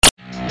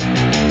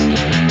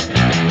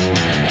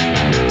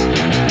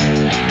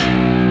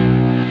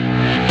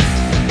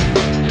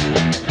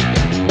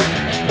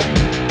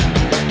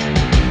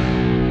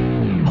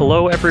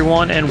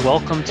everyone, and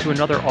welcome to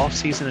another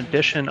off-season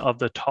edition of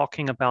the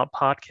Talking About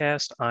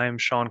podcast. I'm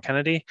Sean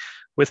Kennedy.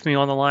 With me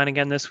on the line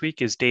again this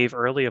week is Dave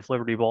Early of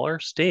Liberty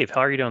Ballers. Dave, how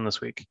are you doing this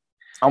week?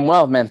 I'm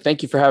well, man.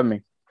 Thank you for having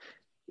me.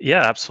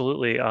 Yeah,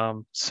 absolutely.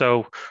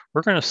 So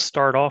we're going to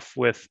start off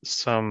with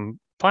some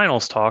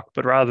finals talk,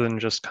 but rather than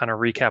just kind of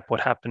recap what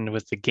happened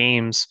with the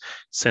games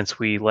since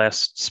we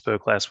last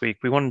spoke last week,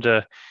 we wanted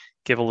to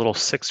give a little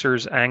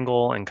Sixers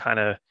angle and kind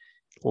of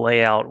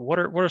lay out what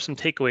are some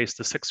takeaways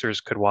the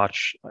Sixers could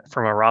watch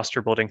from a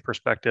roster building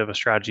perspective, a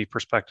strategy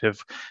perspective,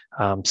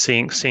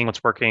 seeing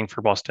what's working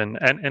for Boston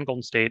and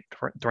Golden State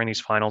during these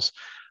finals.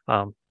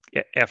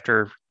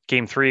 After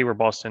Game 3, where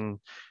Boston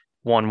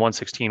won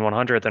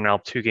 116-100, they're now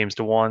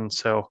 2-1.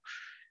 So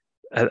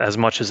as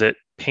much as it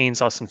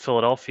pains us in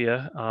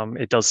Philadelphia,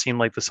 it does seem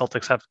like the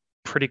Celtics have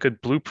pretty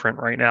good blueprint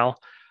right now.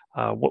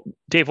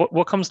 Dave,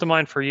 what comes to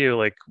mind for you?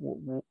 Like,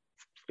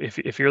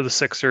 if you're the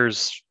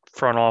Sixers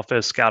front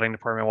office, scouting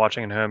department,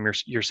 watching at home,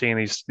 you're seeing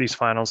these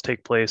finals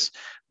take place.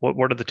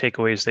 What are the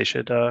takeaways they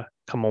should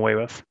come away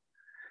with?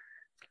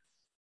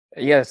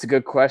 Yeah, it's a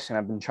good question.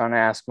 I've been trying to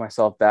ask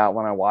myself that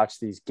when I watch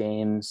these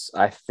games.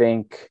 I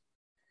think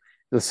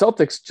the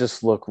Celtics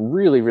just look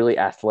really, really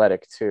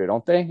athletic too,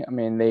 don't they? I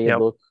mean, Yep.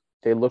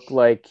 they look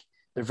like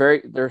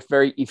they're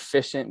very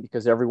efficient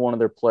because every one of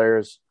their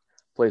players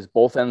plays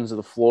both ends of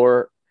the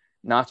floor,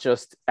 not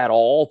just at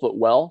all, but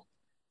well.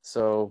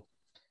 So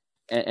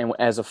and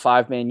as a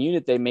five-man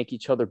unit, they make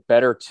each other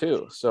better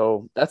too.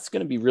 So that's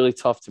going to be really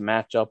tough to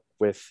match up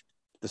with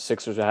the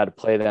Sixers who had to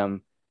play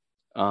them.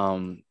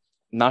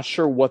 Not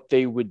sure what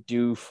they would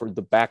do for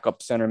the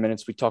backup center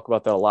minutes. We talk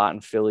about that a lot in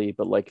Philly,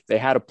 but like they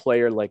had a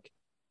player like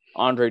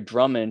Andre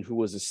Drummond, who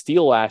was a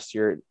steal last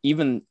year.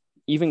 Even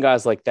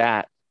guys like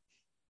that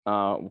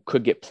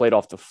could get played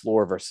off the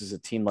floor versus a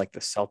team like the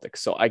Celtics.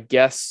 So I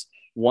guess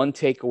one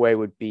takeaway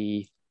would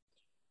be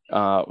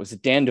was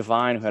it Dan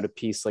Devine who had a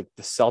piece like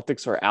the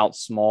Celtics are out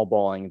small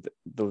balling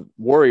the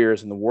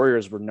Warriors, and the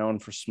Warriors were known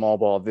for small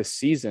ball this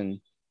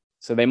season.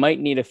 So they might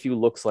need a few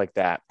looks like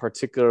that,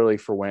 particularly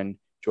for when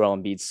Joel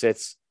Embiid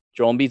sits.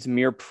 Joel Embiid's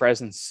mere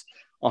presence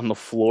on the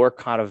floor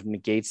kind of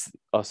negates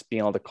us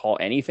being able to call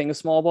anything a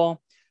small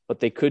ball, but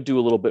they could do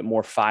a little bit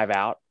more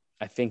 5-out.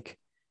 I think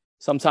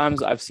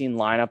sometimes I've seen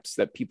lineups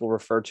that people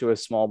refer to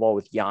as small ball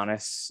with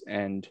Giannis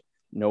and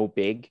no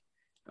big.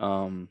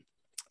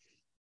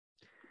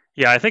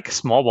 Yeah, I think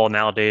small ball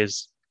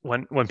nowadays,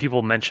 when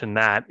people mention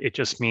that, it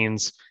just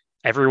means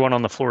everyone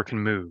on the floor can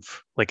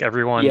move. Like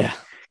everyone Yeah.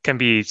 can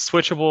be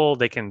switchable.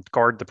 They can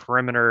guard the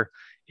perimeter.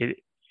 It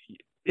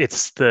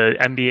it's the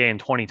NBA in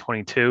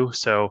 2022,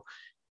 so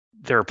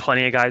there are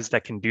plenty of guys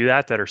that can do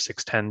that are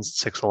 6'10",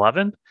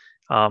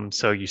 6'11".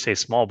 So you say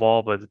small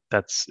ball, but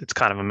it's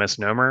kind of a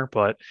misnomer.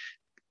 But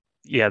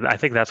yeah, I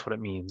think that's what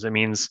it means. It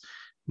means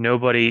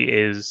nobody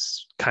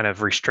is kind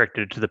of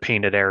restricted to the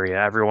painted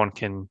area. Everyone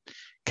can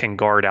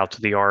guard out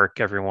to the arc.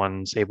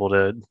 Everyone's able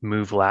to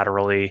move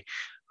laterally.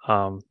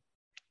 Um,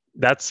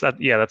 that's that.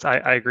 Yeah,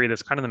 I agree.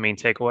 That's kind of the main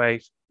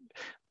takeaway.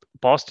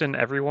 Boston,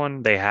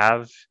 everyone they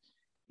have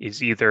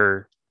is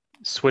either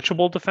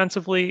switchable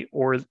defensively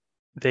or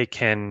they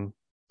can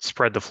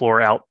spread the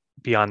floor out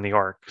beyond the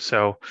arc.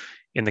 So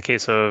in the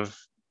case of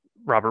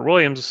Robert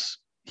Williams,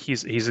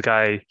 he's a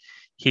guy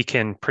he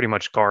can pretty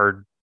much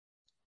guard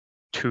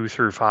 2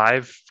 through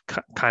 5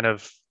 kind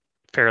of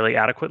fairly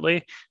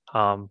adequately,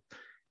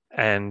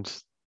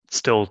 and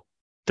still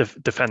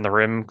defend the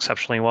rim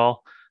exceptionally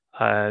well.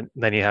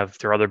 Then you have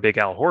their other big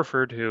Al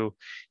Horford, who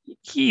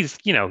he's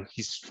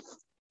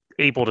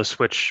able to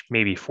switch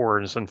maybe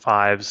 4s and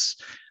 5s.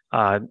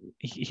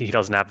 He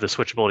doesn't have the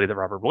switchability that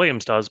Robert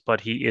Williams does,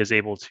 but he is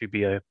able to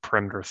be a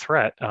perimeter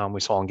threat. We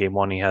saw in Game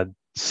 1 he had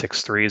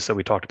 6 threes that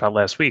we talked about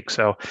last week,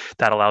 so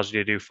that allows you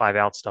to do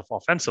 5-out stuff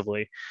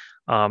offensively.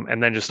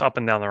 And then just up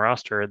and down the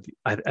roster,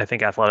 I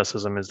think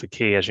athleticism is the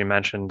key, as you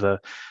mentioned.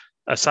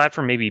 Aside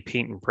from maybe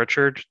Peyton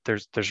Pritchard,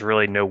 there's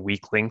really no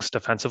weak links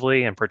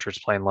defensively, and Pritchard's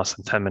playing less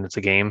than 10 minutes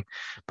a game.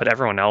 But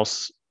everyone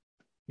else,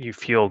 you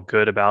feel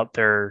good about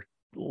their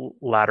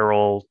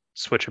lateral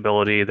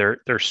switchability,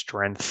 their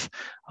strength.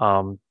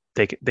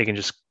 They can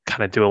just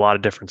kind of do a lot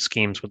of different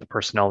schemes with the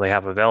personnel they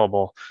have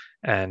available,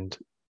 and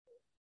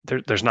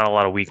there's not a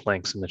lot of weak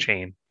links in the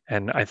chain.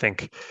 And I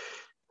think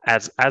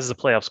as the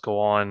playoffs go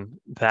on,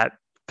 that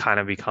kind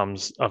of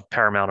becomes of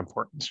paramount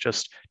importance.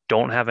 Just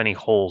don't have any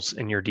holes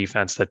in your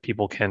defense that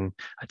people can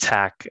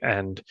attack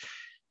and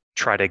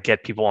try to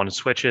get people on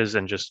switches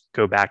and just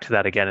go back to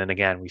that again and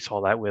again. We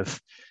saw that with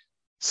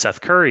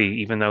Seth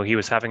Curry, even though he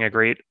was having a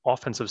great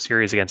offensive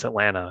series against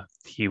Atlanta,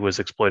 he was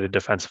exploited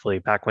defensively.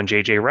 Back when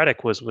JJ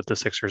Redick was with the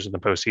Sixers in the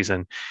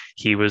postseason,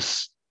 he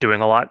was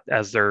doing a lot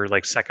as their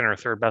like second or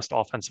third best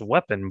offensive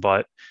weapon.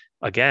 But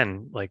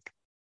again, like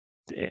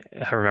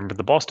I remember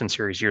the Boston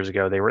series years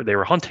ago, they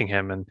were hunting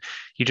him, and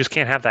you just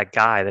can't have that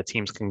guy that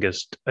teams can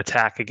just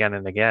attack again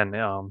and again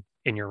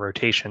in your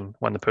rotation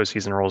when the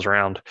postseason rolls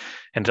around.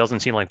 And it doesn't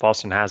seem like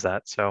Boston has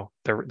that, so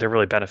they're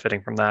really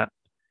benefiting from that.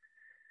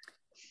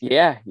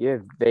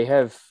 They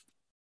have.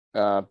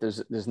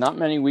 There's not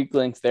many weak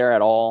links there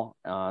at all.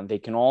 They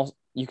can all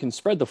you can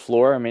spread the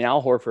floor. I mean,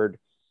 Al Horford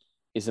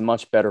is a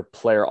much better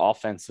player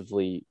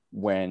offensively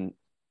when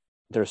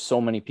there's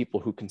so many people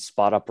who can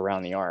spot up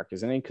around the arc,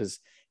 isn't he? Because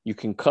you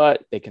can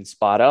cut, they can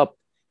spot up,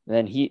 and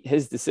then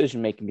his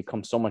decision making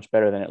becomes so much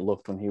better than it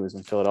looked when he was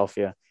in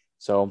Philadelphia.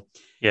 So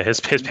yeah, his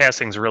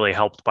passing's really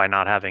helped by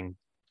not having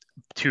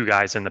two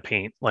guys in the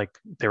paint. Like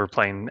they were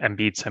playing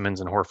Embiid,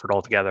 Simmons, and Horford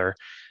all together,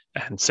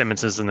 and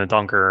Simmons is in the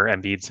dunker,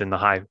 Embiid's in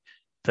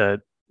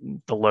the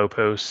low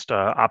post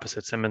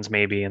opposite Simmons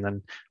maybe, and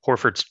then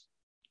Horford's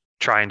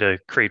trying to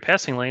create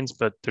passing lanes,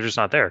 but they're just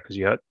not there because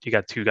you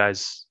got two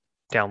guys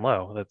down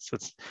low.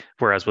 That's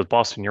whereas with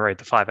Boston, you're right,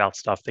 the 5-out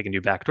stuff, they can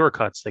do backdoor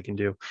cuts, they can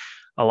do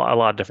a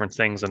lot of different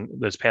things, and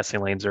those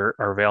passing lanes are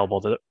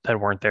available that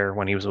weren't there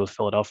when he was with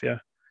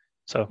Philadelphia.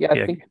 So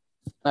yeah,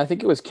 I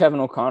think it was Kevin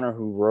O'Connor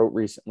who wrote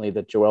recently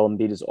that Joel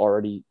Embiid is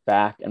already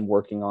back and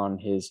working on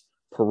his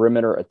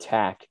perimeter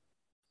attack.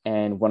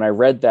 And when I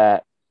read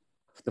that,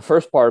 the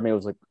first part of me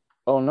was like,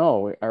 oh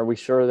no, are we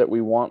sure that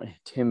we want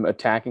him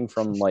attacking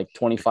from like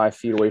 25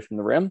 feet away from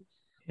the rim?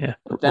 Yeah.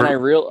 But then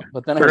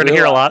we're going to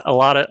hear a lot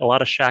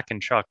of Shaq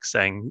and Chuck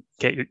saying,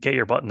 get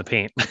your butt in the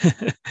paint.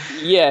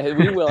 Yeah,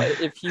 we will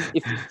if he's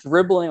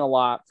dribbling a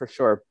lot for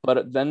sure.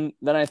 But then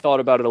I thought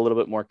about it a little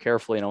bit more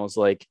carefully, and I was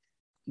like,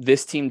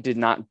 this team did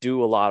not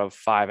do a lot of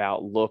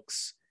 5-out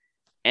looks,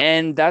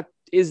 and that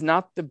is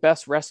not the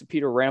best recipe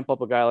to ramp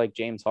up a guy like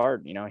James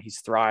Harden. You know,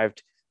 he's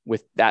thrived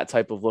with that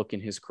type of look in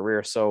his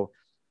career. So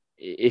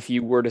if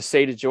you were to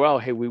say to Joel,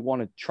 hey, we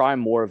want to try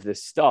more of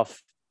this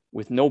stuff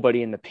with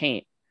nobody in the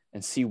paint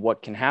and see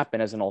what can happen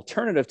as an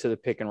alternative to the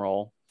pick and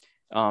roll,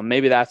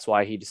 maybe that's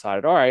why he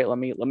decided, all right, let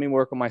me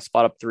work on my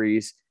spot up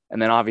threes.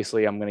 And then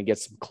obviously I'm going to get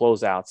some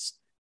closeouts.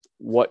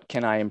 What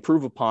can I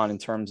improve upon in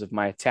terms of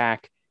my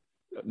attack?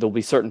 There'll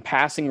be certain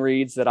passing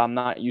reads that I'm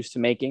not used to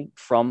making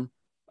from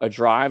a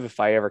drive. If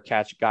I ever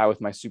catch a guy with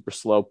my super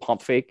slow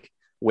pump fake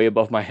way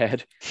above my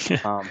head,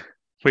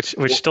 which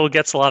still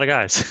gets a lot of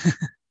guys.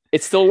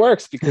 It still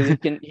works because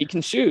he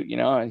can shoot, you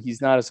know, and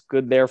he's not as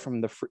good there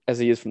as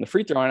he is from the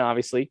free throw line,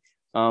 obviously.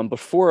 But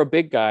for a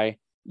big guy,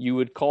 you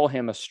would call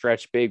him a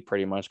stretch big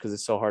pretty much because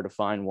it's so hard to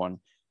find one.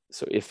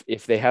 So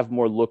if they have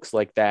more looks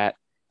like that,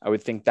 I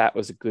would think that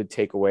was a good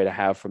takeaway to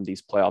have from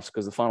these playoffs,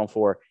 because the Final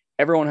Four,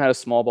 everyone had a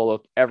small ball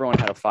look, everyone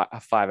had a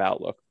 5-out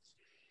look.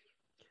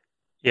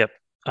 Yep.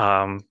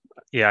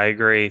 Yeah, I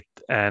agree.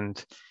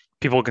 And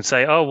people can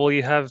say, oh, well,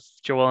 you have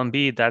Joel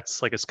Embiid.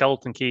 That's like a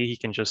skeleton key. He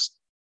can just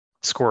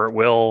score at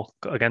will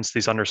against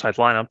these undersized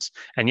lineups.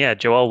 And yeah,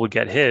 Joel would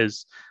get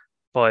his,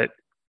 but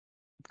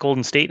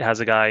Golden State has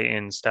a guy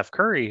in Steph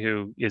Curry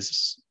who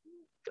is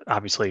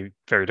obviously a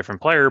very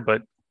different player,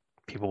 but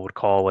people would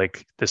call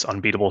like this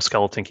unbeatable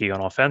skeleton key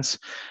on offense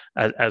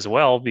as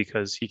well,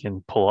 because he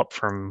can pull up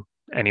from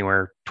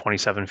anywhere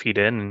 27 feet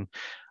in.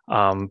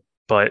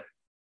 But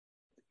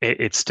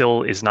it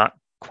still is not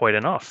quite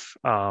enough.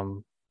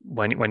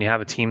 When you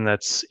have a team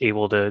that's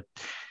able to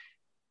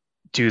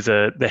do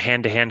the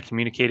hand-to-hand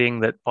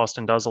communicating that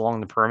Boston does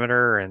along the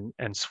perimeter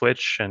and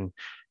switch and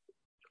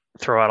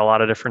throw out a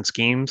lot of different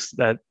schemes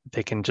that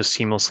they can just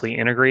seamlessly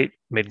integrate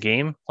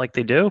mid-game like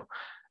they do,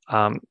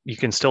 you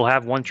can still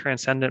have one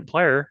transcendent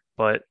player,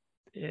 but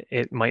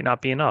it might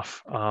not be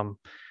enough.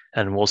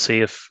 And we'll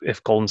see if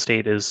Golden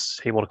State is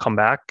able to come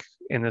back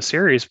in this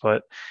series.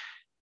 But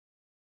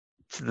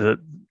the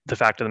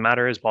fact of the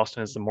matter is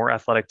Boston is the more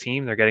athletic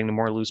team. They're getting the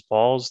more loose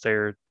balls.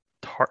 They're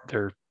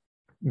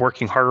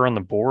working harder on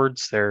the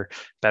boards. They're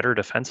better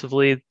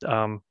defensively.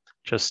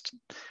 Just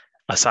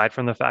aside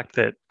from the fact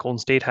that Golden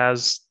State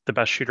has the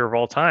best shooter of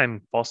all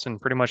time, Boston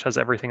pretty much has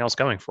everything else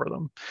going for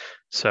them.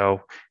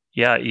 So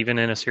yeah, even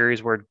in a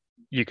series where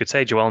you could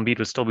say Joel Embiid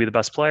would still be the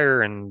best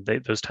player and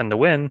those tend to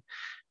win,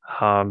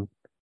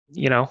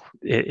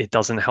 it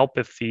doesn't help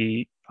if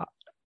the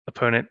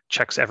opponent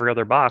checks every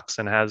other box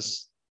and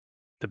has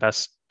the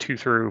best 2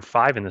 through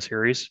 5 in the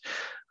series.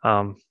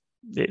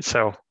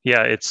 So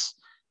yeah, it's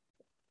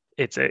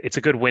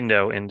a good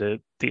window into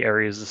the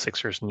areas the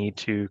Sixers need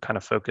to kind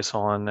of focus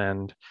on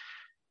and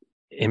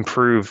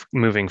improve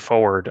moving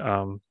forward.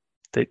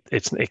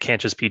 It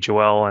can't just be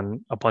Joel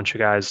and a bunch of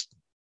guys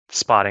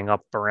spotting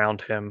up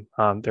around him.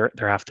 There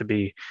have to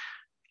be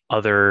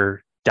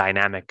other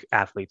dynamic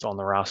athletes on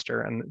the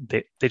roster, and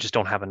they just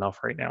don't have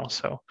enough right now.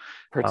 So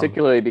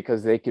particularly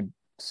because they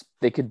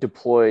could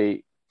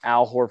deploy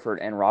Al Horford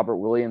and Robert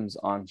Williams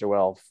on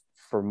Joel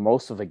for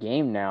most of the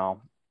game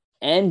now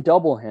and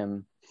double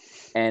him.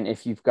 And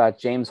if you've got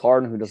James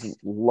Harden, who doesn't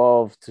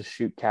love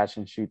to catch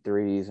and shoot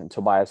threes, and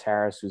Tobias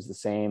Harris, who's the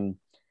same,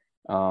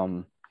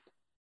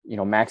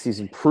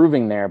 Maxi's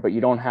improving there, but you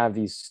don't have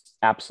these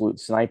absolute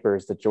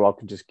snipers that Joel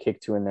can just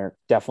kick to, and they're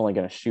definitely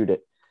going to shoot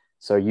it.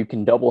 So you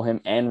can double him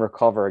and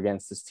recover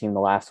against this team. The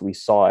last we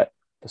saw it.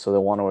 So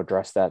they'll want to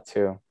address that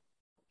too.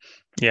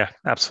 Yeah,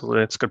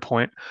 absolutely. That's a good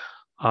point.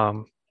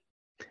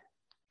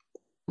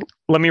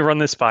 Let me run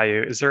this by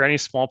you. Is there any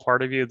small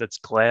part of you that's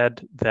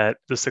glad that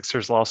the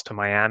Sixers lost to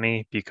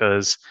Miami?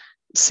 Because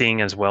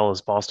seeing as well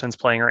as Boston's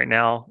playing right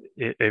now,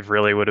 it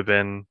really would have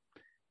been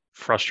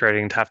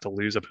frustrating to have to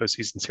lose a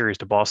postseason series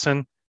to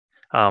Boston.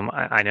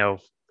 I know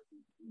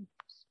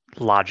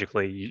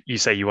logically you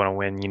say you want to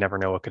win, you never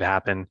know what could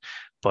happen,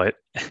 but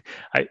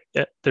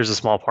there's a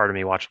small part of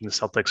me watching the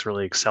Celtics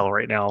really excel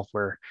right now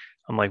where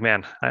I'm like,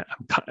 man,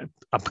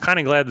 I'm kind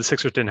of glad the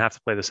Sixers didn't have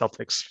to play the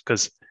Celtics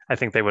because I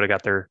think they would have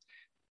got their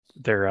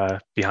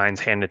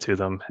behinds handed to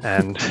them,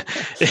 and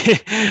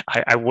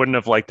I wouldn't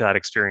have liked that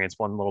experience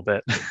one little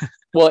bit.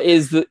 Well,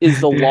 is the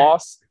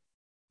loss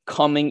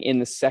coming in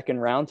the second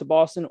round to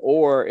Boston,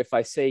 or if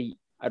I say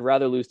I'd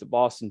rather lose to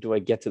Boston, do I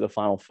get to the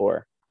Final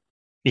Four?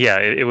 Yeah,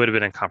 it would have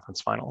been a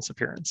conference finals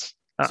appearance.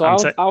 So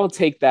I will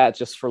take that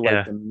just for like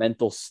yeah. the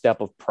mental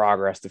step of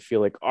progress to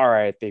feel like, all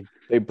right,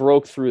 they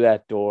broke through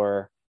that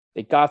door.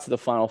 They got to the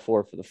Final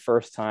Four for the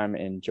first time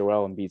in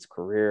Joel Embiid's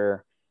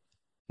career.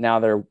 Now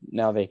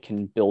they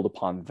can build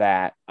upon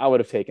that. I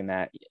would have taken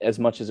that as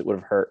much as it would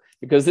have hurt,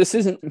 because this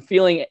isn't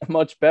feeling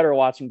much better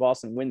watching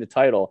Boston win the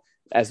title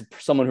as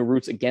someone who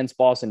roots against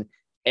Boston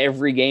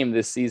every game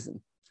this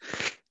season.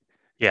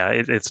 Yeah,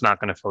 it's not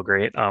going to feel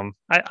great. I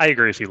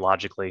agree with you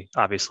logically.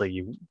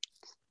 Obviously,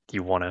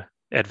 you want to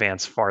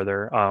advance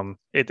farther.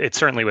 It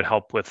certainly would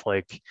help with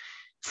like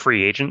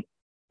free agent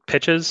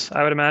pitches,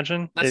 I would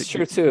imagine. That's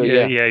true too.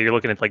 Yeah, Yeah. you're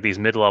looking at like these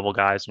mid-level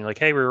guys, and you're like,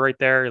 hey, we're right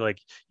there. Like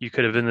you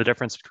could have been the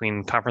difference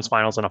between conference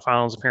finals and a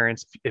finals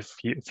appearance if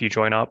you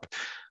join up.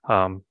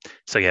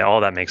 So yeah,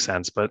 all that makes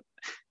sense. But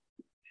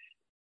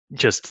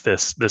just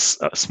this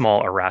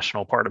small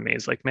irrational part of me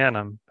is like, man,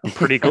 I'm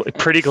pretty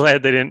pretty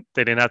glad they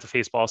didn't have to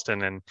face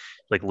Boston and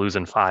like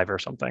losing 5 or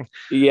something.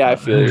 Yeah, I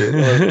feel you. It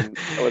would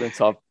have been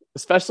tough,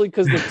 especially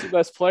because the two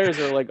best players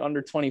are like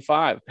under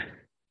 25.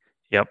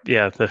 Yep.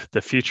 Yeah.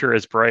 The future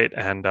is bright.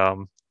 And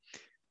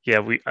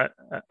yeah,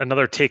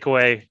 another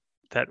takeaway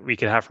that we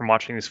could have from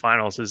watching these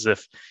finals is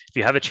if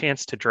you have a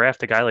chance to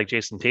draft a guy like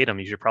Jason Tatum,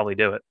 you should probably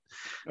do it.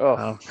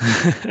 Oh.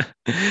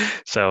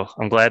 So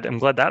I'm glad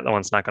that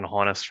one's not going to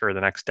haunt us for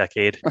the next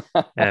decade.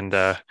 And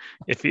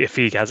if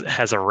he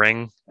has a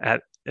ring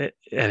at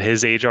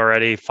his age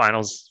already,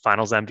 finals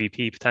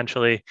MVP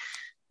potentially,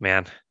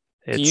 man.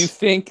 Do you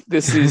think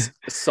this is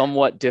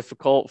somewhat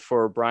difficult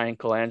for Bryan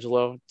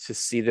Colangelo to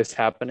see this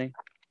happening?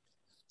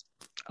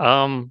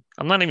 I'm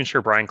not even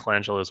sure Bryan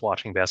Colangelo is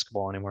watching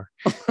basketball anymore.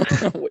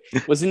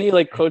 Wasn't he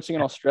like coaching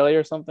in Australia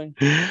or something?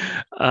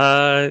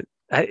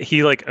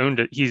 He like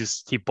owned it.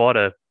 He bought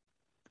a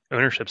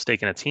ownership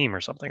stake in a team or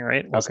something,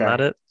 right? Wasn't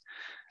that it?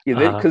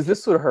 Yeah, because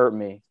this would hurt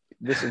me.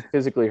 This would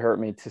physically hurt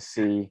me to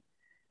see.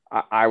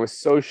 I was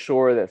so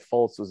sure that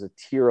Fultz was a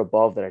tier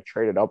above that I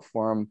traded up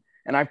for him.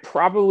 And I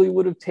probably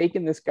would have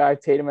taken this guy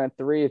Tatum at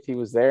 3 if he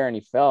was there and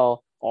he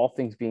fell, all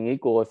things being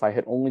equal, if I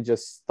had only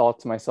just thought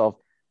to myself,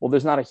 well,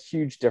 there's not a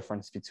huge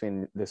difference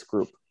between this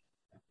group.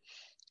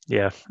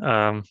 Yeah.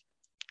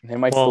 They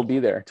might still be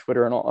there,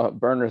 Twitter and all,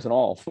 burners and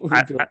all. All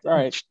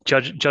right.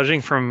 Judging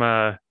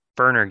from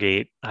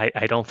Burnergate,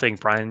 I don't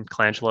think Bryan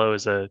Colangelo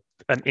is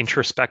an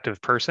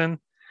introspective person.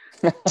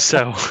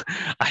 So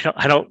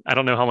I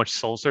don't know how much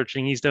soul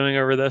searching he's doing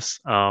over this.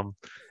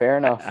 Fair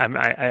enough.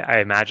 I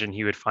imagine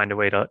he would find a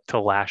way to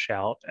lash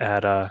out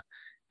at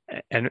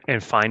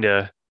and find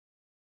a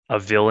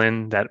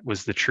villain that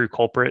was the true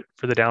culprit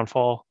for the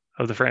downfall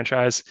of the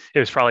franchise. It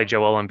was probably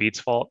Joel Embiid's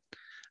fault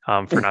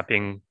for not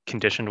being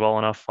conditioned well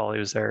enough while he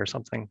was there or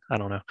something. I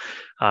don't know.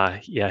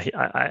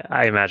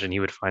 I imagine he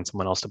would find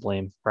someone else to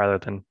blame rather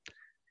than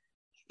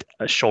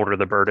shoulder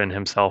the burden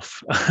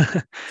himself.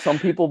 Some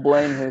people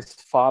blame his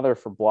father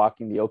for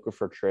blocking the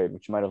Okafor trade,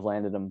 which might have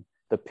landed him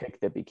the pick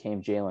that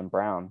became Jaylen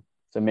Brown.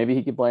 So maybe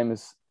he could blame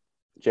his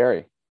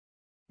Jerry.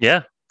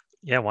 Yeah,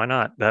 why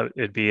not? That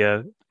it'd be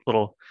a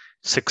little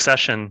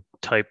Succession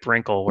type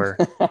wrinkle where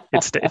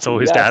it's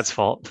always yes. Dad's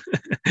fault.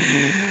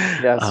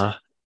 Yes.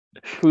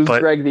 Who's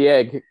Greg the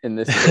Egg in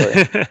this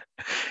story?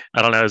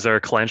 I don't know. Is there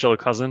a Colangelo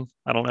cousin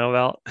I don't know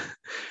about?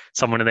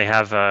 Someone they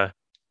have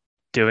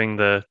doing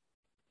the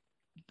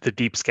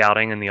deep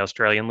scouting in the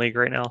Australian League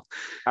right now?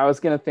 I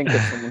was going to think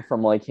of someone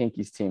from like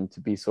Hinky's team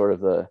to be sort of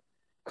the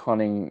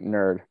cunning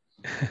nerd.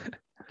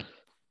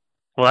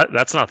 Well,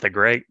 that's not the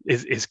Greg.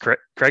 Is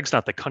Greg's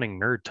not the cunning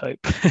nerd type?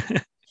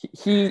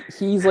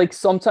 He's like,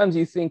 sometimes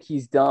you think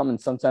he's dumb and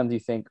sometimes you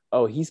think,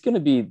 oh, he's going to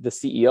be the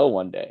CEO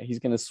one day. He's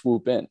going to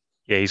swoop in.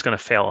 Yeah, he's going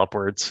to fail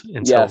upwards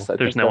until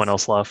there's no one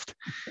else left.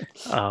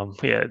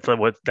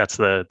 That's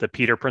the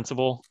Peter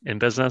principle in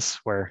business,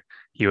 where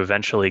you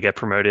eventually get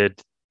promoted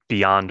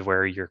beyond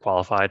where you're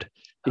qualified.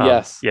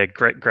 Yes. Yeah,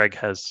 Greg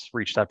has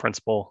reached that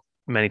principle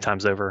many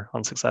times over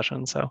on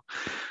Succession. So,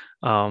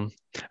 all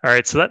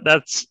right. So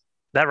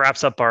that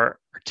wraps up our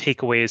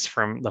takeaways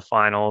from the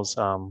finals.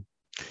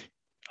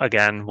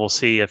 Again, we'll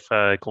see if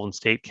Golden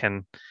State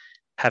can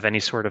have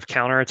any sort of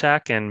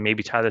counterattack and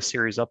maybe tie the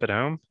series up at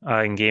home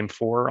in Game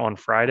 4 on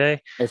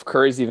Friday. If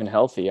Curry's even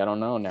healthy, I don't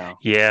know now.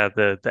 Yeah,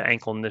 the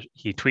ankle,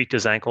 he tweaked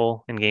his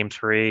ankle in Game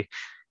 3. It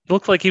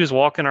looked like he was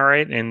walking all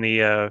right in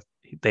the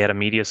they had a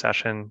media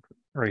session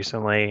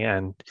recently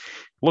and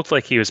looked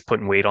like he was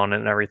putting weight on it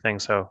and everything.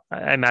 So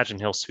I imagine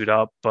he'll suit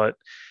up. But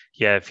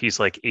yeah, if he's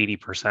like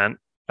 80%,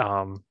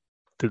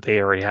 they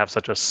already have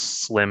such a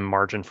slim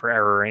margin for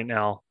error right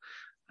now.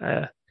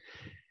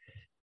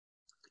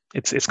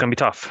 it's going to be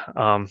tough,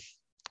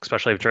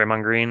 especially if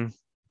Draymond Green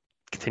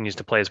continues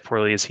to play as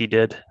poorly as he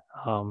did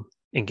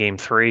in Game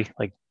 3.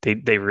 Like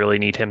they really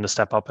need him to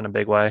step up in a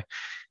big way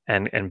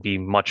and be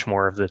much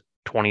more of the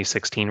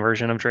 2016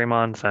 version of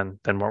Draymond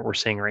than what we're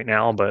seeing right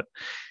now. But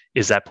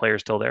is that player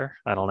still there?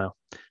 I don't know.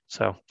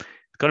 So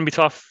it's going to be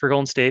tough for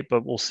Golden State,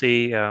 but we'll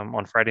see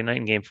on Friday night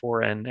in Game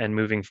 4 and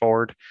moving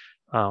forward.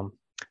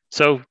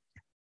 So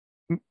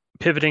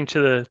pivoting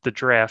to the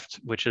draft,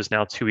 which is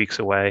now 2 weeks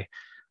away.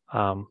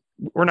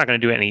 We're not going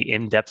to do any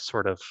in-depth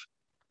sort of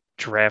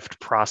draft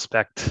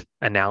prospect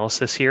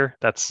analysis here.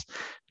 That's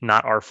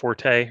not our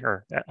forte,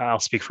 or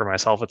I'll speak for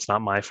myself. It's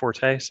not my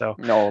forte. So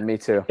no, me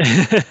too.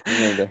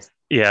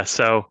 Yeah.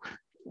 So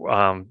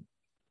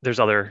there's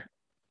other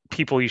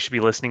people you should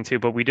be listening to,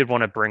 but we did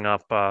want to bring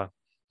up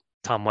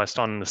Tom West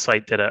on the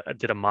site did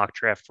a mock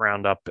draft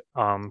roundup,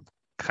 kind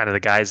of the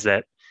guys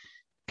that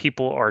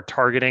people are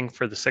targeting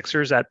for the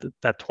Sixers at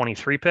that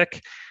 23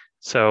 pick.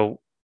 So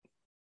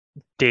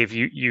Dave,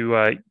 you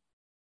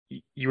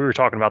were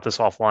talking about this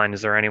offline.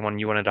 Is there anyone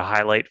you wanted to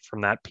highlight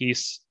from that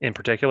piece in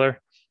particular?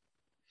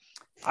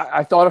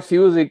 I thought a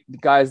few of the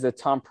guys that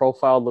Tom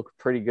profiled looked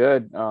pretty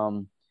good.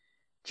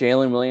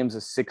 Jalen Williams, a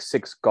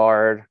 6'6"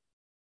 guard.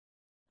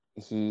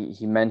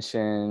 He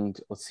mentioned,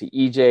 let's see,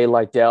 EJ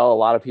Liddell. A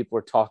lot of people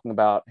are talking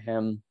about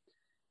him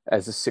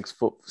as a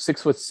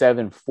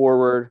 6'7"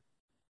 forward.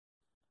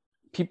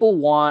 People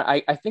want,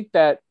 I think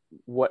that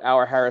what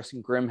our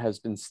Harrison Grimm has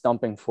been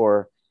stumping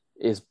for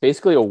is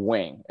basically a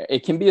wing.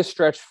 It can be a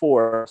stretch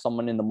for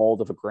someone in the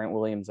mold of a Grant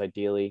Williams,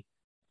 ideally,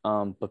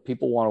 but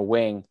people want a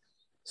wing.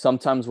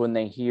 Sometimes when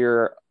they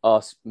hear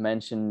us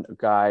mention a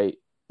guy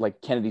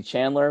like Kennedy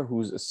Chandler,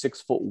 who's a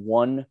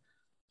 6'1"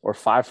 or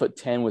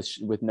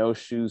 5'10" with no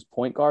shoes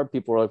point guard,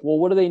 people are like, well,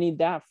 what do they need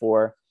that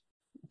for?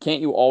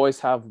 Can't you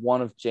always have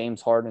one of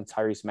James Harden and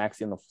Tyrese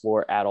Maxey on the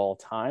floor at all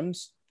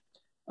times?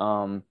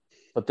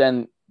 But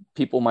then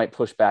people might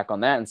push back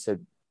on that and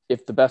said,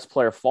 if the best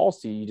player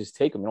falls to you, you just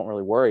take them. You don't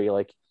really worry.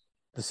 Like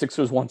the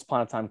Sixers once upon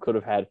a time could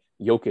have had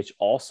Jokic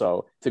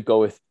also to go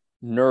with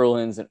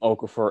Nerlens and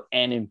Okafor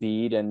and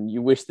Embiid, and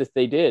you wish that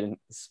they did. And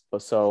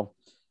so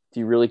do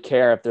you really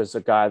care if there's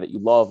a guy that you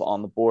love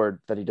on the board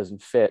that he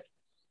doesn't fit?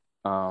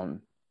 So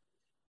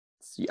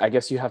I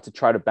guess you have to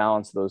try to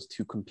balance those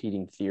two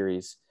competing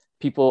theories.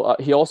 People,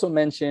 he also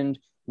mentioned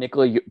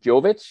Nikola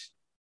Jovic,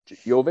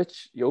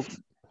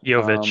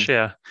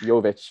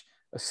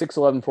 a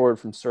 6'11" forward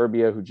from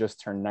Serbia who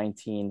just turned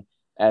 19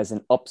 as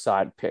an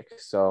upside pick.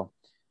 So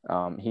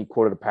he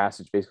quoted a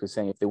passage basically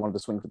saying if they wanted to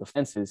swing for the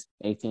fences,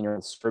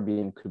 18-year-old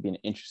Serbian could be an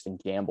interesting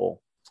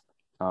gamble.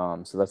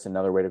 So that's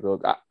another way to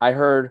go. I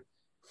heard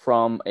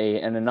from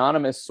an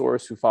anonymous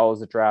source who follows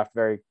the draft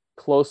very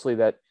closely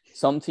that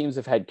some teams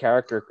have had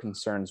character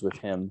concerns with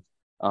him,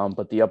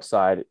 but the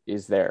upside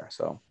is there.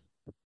 So,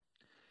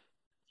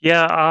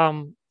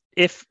 yeah,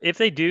 if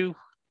they do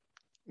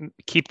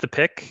keep the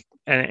pick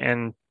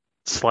and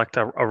select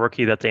a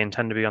rookie that they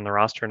intend to be on the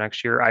roster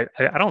next year,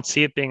 I don't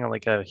see it being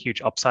like a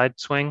huge upside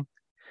swing.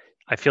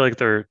 I feel like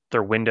their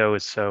window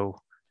is so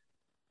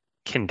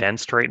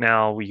condensed right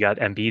now. We got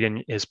Embiid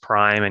in his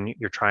prime, and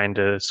you're trying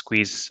to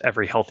squeeze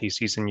every healthy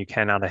season you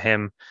can out of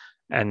him.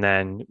 And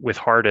then with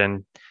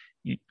Harden,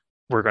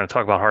 we're going to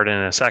talk about Harden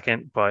in a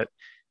second, but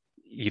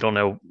you don't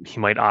know, he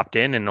might opt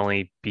in and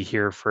only be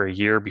here for a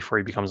year before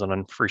he becomes an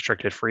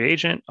unrestricted free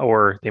agent,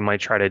 or they might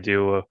try to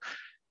do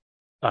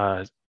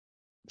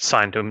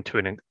sign him to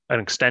an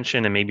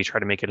extension and maybe try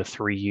to make it a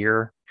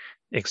 3-year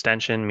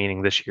extension,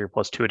 meaning this year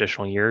plus 2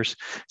 additional years.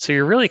 So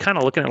you're really kind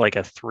of looking at like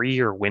a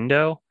 3-year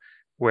window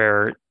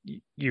where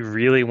you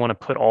really want to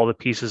put all the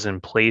pieces in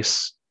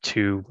place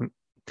to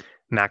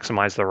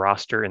maximize the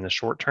roster in the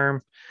short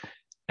term.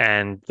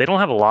 And they don't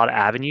have a lot of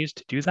avenues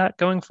to do that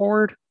going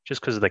forward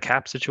just because of the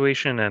cap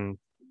situation. And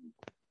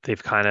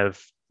they've kind of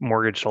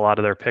mortgaged a lot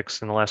of their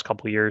picks in the last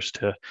couple of years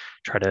to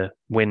try to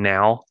win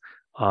now.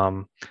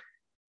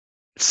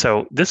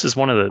 So this is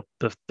one of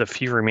the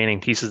few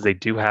remaining pieces they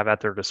do have at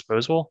their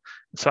disposal.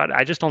 So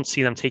I just don't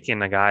see them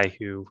taking a guy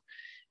who,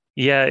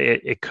 yeah,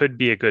 it could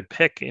be a good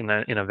pick in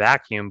a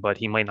vacuum, but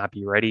he might not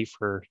be ready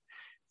for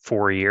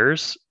 4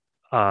 years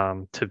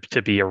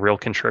to be a real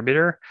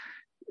contributor.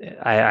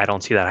 I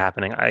don't see that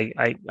happening.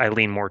 I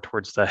lean more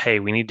towards the, hey,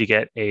 we need to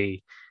get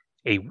a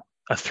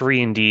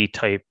 3-and-D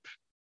type.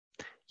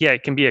 Yeah,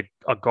 it can be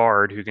a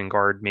guard who can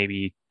guard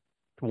maybe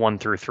 1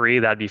 through 3.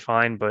 That'd be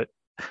fine. But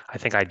I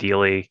think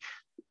ideally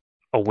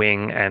a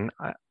wing. And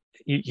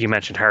you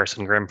mentioned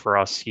Harrison Grimm for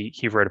us.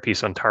 He wrote a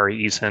piece on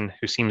Tari Eason,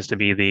 who seems to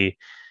be the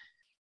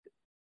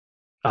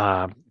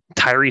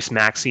Tyrese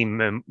Maxey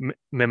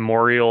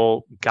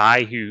memorial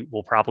guy who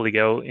will probably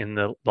go in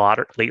the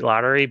late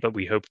lottery, but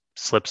we hope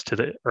slips to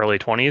the early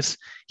 20s.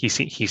 He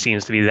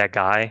seems to be that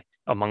guy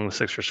among the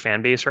Sixers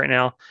fan base right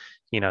now.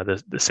 You know,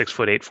 the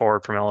 6'8"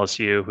 forward from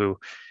LSU who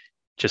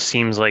just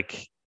seems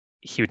like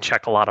he would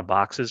check a lot of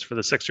boxes for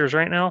the Sixers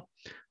right now.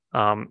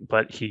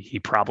 But he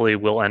probably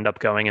will end up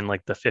going in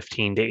like the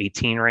 15 to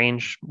 18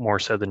 range more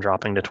so than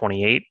dropping to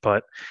 28.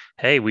 But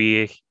hey,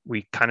 we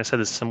kind of said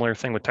a similar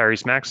thing with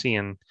Tyrese Maxey,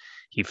 and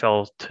he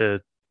fell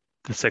to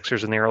the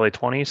Sixers in the early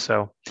 20s.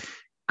 So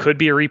could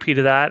be a repeat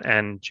of that.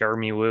 And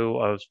Jeremy Woo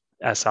of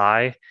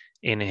SI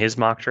in his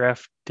mock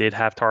draft did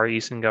have Tari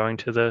Eason going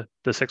to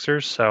the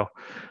Sixers. So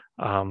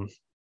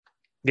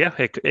yeah,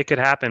 it could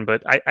happen.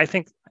 But I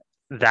think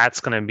that's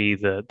going to be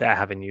the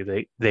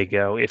avenue they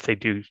go if they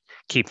do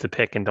keep the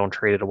pick and don't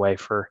trade it away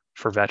for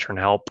veteran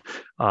help.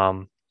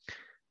 They're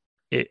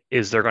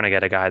going to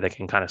get a guy that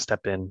can kind of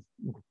step in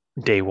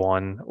day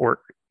one,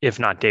 or if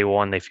not day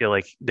one, they feel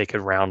like they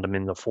could round him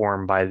into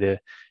form by the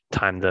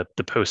time the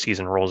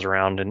postseason rolls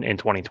around in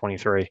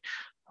 2023.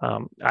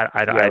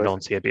 I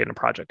don't see it being a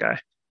project guy.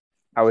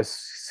 I was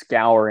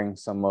scouring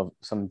some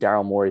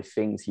Daryl Morey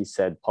things he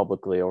said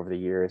publicly over the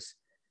years.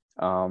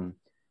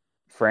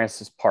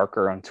 Francis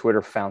Parker on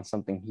Twitter found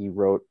something he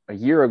wrote a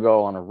year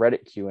ago on a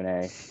Reddit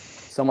Q&A.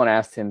 Someone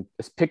asked him,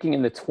 is picking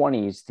in the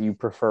 20s, do you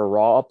prefer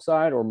raw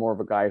upside or more of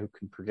a guy who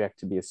can project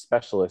to be a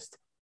specialist?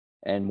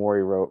 And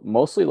Morey wrote,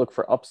 mostly look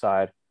for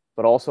upside,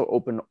 but also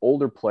open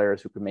older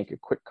players who can make a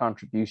quick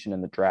contribution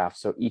in the draft.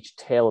 So each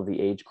tail of the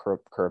age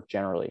curve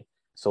generally.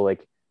 So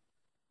like,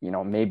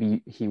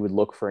 maybe he would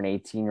look for an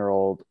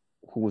 18-year-old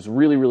who was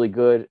really, really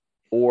good,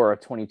 or a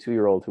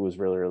 22-year-old who was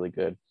really, really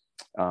good,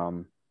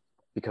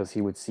 because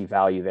he would see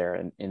value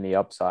there in the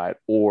upside,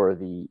 or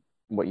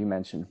what you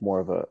mentioned, more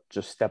of a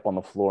just step on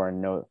the floor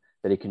and know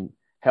that he can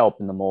help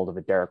in the mold of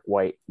a Derek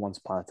White once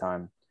upon a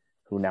time,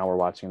 who now we're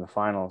watching in the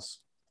finals.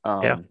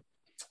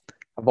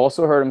 I've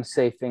also heard him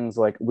say things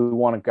like, we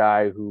want a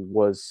guy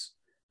who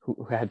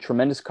had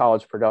tremendous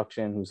college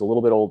production, who's a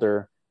little bit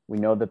older. We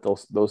know that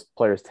those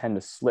players tend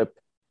to slip,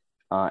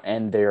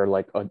 and they're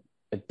like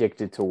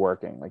addicted to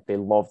working. Like they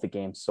love the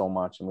game so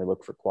much, and we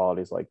look for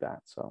qualities like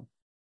that. So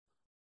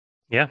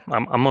yeah,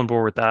 I'm on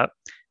board with that.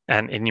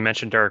 And you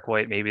mentioned Derek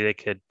White. Maybe they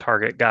could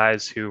target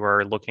guys who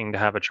are looking to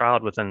have a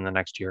child within the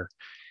next year,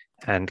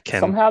 and can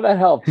somehow that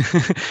helps.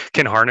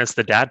 Can harness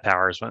the dad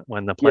powers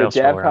when the playoffs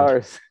dad roll around.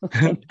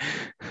 Powers.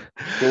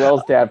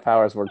 Joel's dad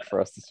powers worked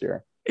for us this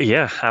year.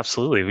 Yeah,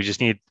 absolutely. We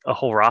just need a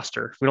whole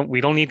roster.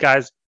 We don't need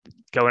guys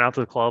going out to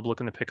the club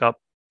looking to pick up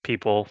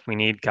people. We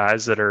need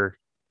guys that are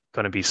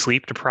going to be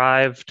sleep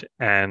deprived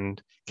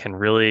and can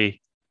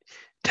really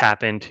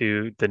tap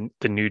into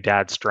the new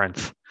dad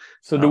strength.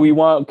 So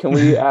can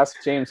we ask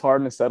James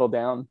Harden to settle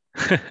down?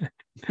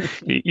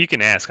 You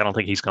can ask. I don't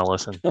think he's going to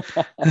listen.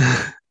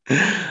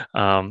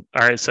 All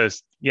right. So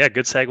yeah,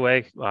 good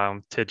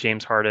segue to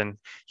James Harden.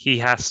 He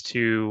has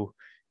to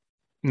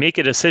make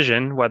a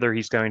decision whether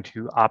he's going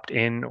to opt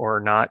in or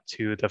not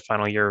to the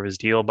final year of his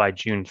deal by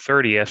June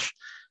 30th.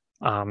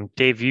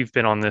 Dave, you've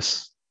been on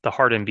the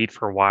Harden beat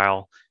for a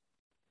while.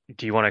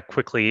 Do you want to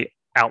quickly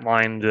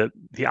outline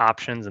the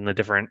options and the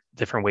different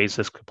ways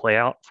this could play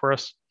out for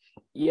us?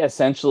 Yeah,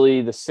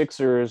 essentially the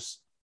Sixers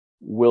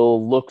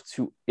will look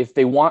to, if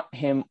they want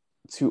him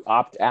to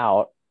opt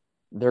out,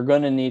 they're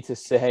going to need to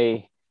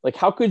say, like,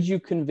 how could you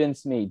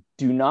convince me,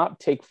 do not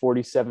take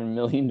 $47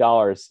 million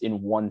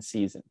in one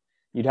season?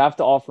 You'd have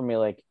to offer me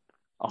like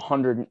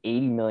 $180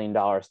 million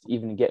to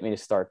even get me to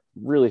start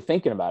really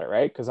thinking about it,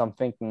 right? Because I'm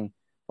thinking,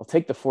 I'll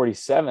take the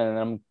 47 and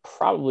I'm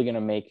probably going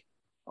to make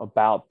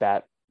about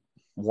that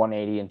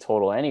 180 in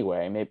total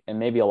anyway, and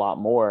maybe a lot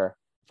more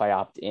if I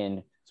opt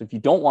in. So if you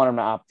don't want him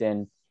to opt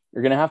in,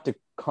 you're going to have to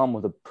come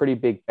with a pretty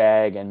big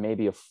bag and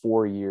maybe a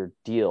 4-year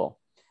deal.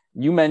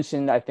 You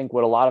mentioned, I think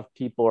what a lot of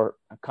people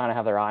kind of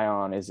have their eye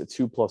on is a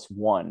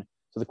 2+1.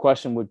 So the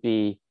question would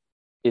be,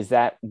 is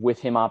that with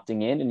him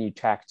opting in and you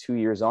tack 2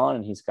 years on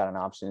and he's got an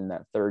option in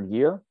that third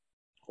year?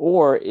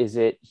 Or is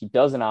it he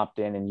doesn't opt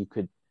in and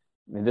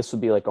this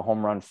would be like a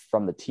home run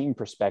from the team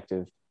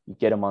perspective. You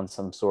get him on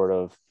some sort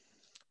of,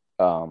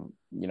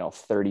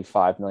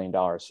 $35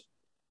 million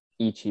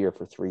each year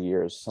for 3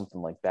 years,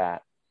 something like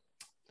that.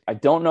 I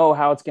don't know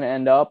how it's going to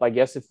end up. I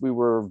guess if we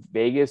were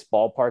Vegas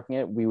ballparking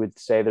it, we would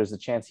say there's a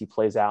chance he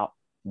plays out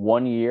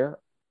 1 year,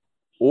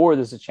 or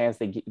there's a chance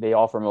they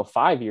offer him a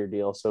 5-year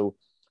deal. So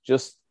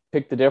just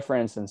pick the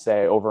difference and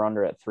say over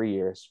under at 3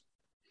 years.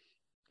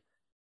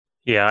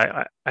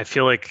 Yeah, I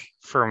feel like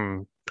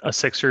from a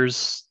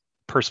Sixers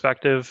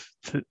perspective,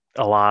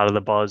 a lot of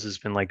the buzz has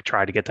been like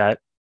try to get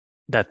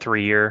that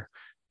 3 year,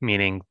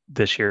 meaning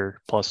this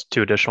year plus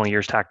 2 additional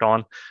years tacked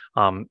on.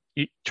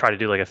 You try to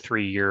do like a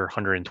 3 year,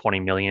 120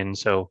 million.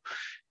 So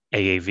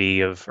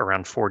AAV of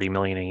around 40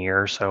 million a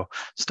year. So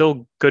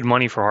still good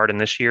money for Harden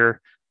this year.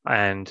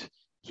 And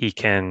he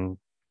can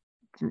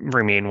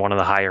remain one of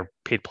the higher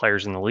paid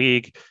players in the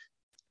league.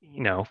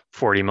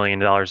 $40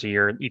 million a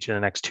year each of the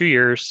next 2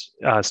 years,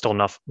 still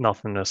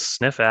nothing to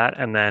sniff at.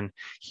 And then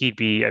he'd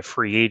be a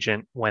free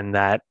agent when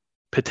that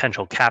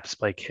potential cap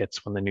spike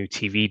hits, when the new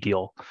TV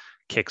deal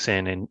kicks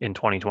in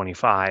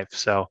 2025.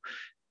 So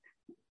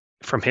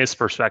from his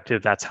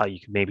perspective, that's how you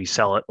could maybe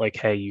sell it. Like,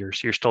 hey, you're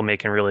still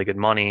making really good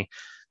money.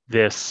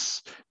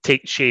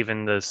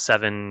 Shaving the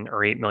 $7 or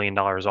 $8 million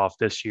off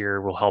this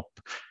year will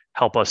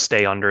help us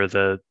stay under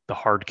the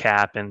hard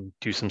cap and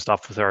do some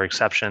stuff with our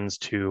exceptions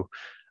to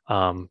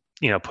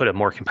put a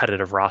more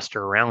competitive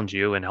roster around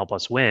you and help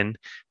us win,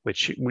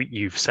 which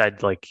you've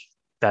said like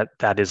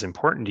that is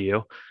important to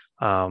you.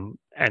 And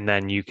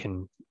then you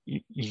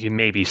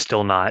maybe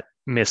still not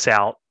miss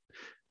out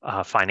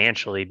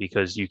financially,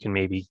 because you can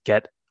maybe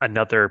get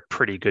another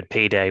pretty good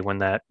payday when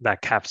that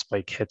cap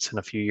spike hits in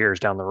a few years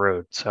down the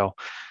road. So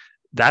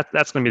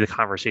that's going to be the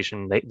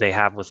conversation they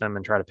have with him,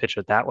 and try to pitch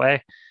it that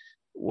way.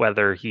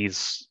 Whether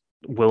he's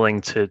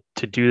willing to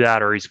do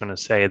that, or he's going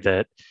to say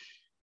that,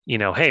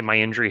 hey, my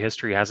injury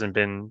history hasn't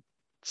been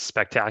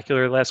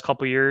spectacular the last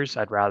couple of years.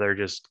 I'd rather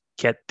just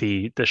get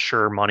the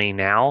sure money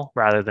now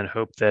rather than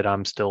hope that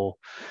I'm still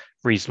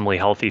reasonably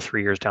healthy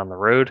 3 years down the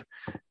road.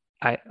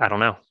 I don't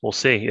know. We'll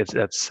see.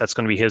 That's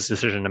going to be his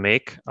decision to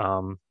make.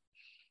 I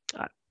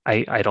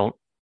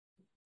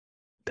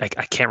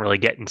can't really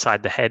get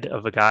inside the head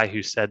of a guy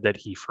who said that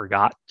he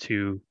forgot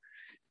to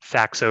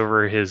fax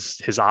over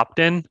his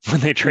opt-in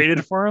when they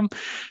traded for him.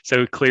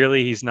 So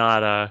clearly he's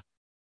not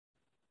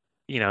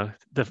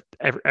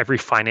every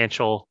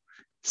financial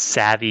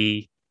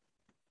savvy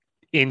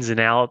ins and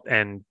out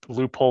and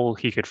loophole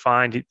he could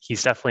find.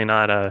 He's definitely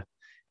not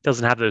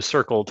doesn't have those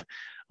circled.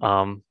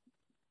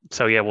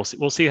 So yeah,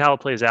 we'll see how it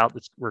plays out.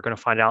 We're going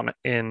to find out by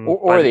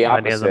the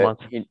opposite. End of the month.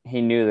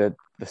 He knew that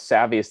the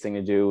savviest thing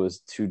to do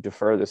was to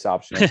defer this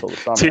option until the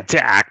summer.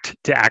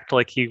 to act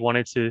like he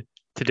wanted to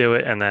do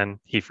it, and then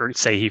he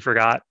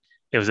forgot.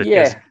 It was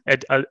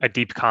a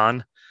deep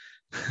con.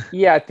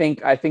 Yeah, I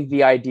think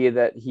the idea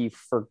that he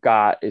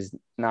forgot is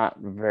not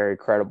very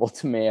credible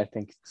to me. I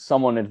think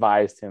someone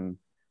advised him,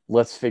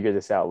 let's figure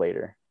this out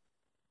later.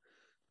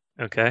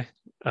 Okay.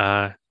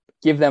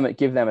 Give them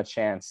a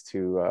chance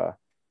to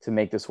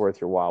make this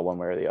worth your while, one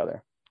way or the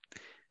other.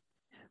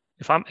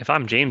 If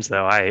I'm James,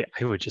 though, I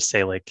would just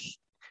say, like,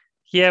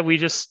 yeah, we're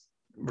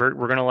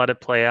going to let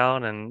it play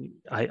out, and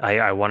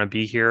I want to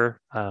be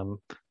here.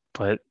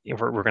 But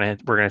we're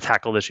gonna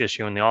tackle this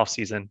issue in the off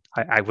season.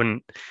 I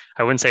wouldn't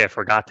say I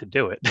forgot to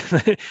do it.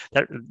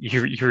 That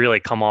you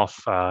really come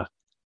off.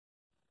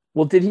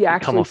 Well, did he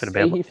actually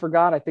say he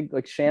forgot? I think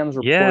like Shams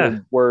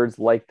reported words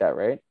like that,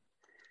 right?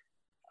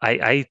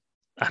 I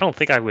don't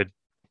think I would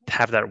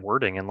have that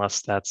wording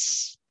unless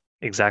that's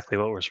exactly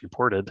what was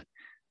reported.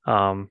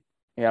 Yeah,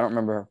 I don't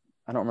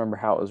remember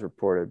how it was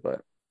reported,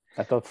 but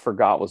I thought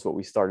forgot was what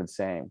we started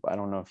saying, but I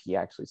don't know if he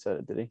actually said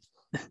it. Did he?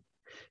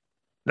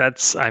 I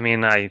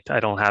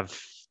don't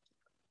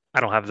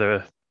have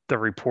the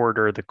report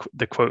or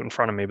the quote in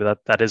front of me, but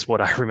that is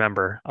what I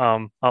remember.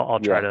 I'll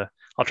try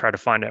to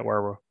find it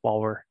while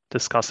we're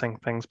discussing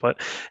things.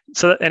 But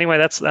so anyway,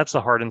 that's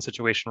the Harden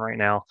situation right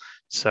now.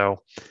 So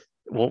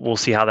we'll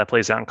see how that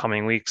plays out in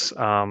coming weeks.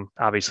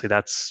 Obviously,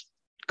 that's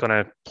going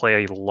to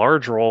play a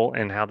large role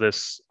in how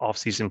this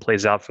offseason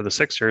plays out for the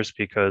Sixers,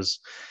 because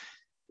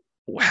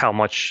how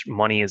much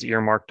money is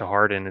earmarked to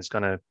Harden is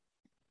going to,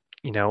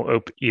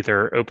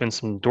 either open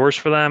some doors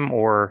for them,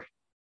 or,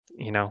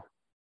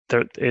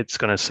 it's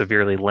going to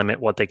severely limit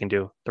what they can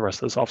do the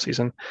rest of this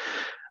offseason.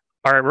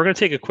 All right, we're going to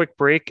take a quick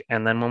break,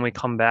 and then when we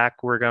come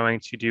back, we're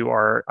going to do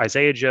our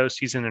Isaiah Joe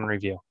season in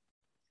review.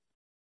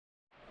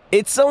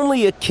 It's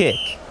only a kick,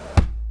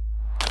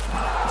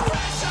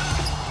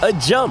 a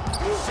jump,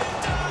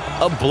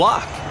 a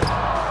block.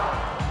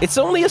 It's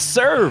only a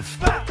serve.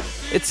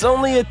 It's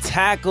only a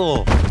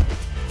tackle,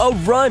 a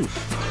run.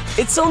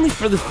 It's only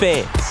for the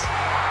fans.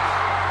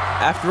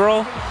 After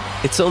all,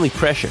 it's only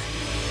pressure.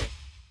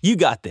 You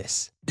got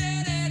this.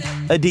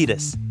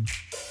 Adidas.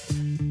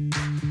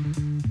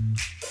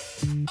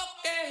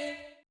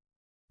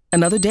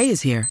 Another day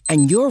is here,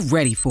 and you're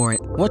ready for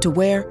it. What to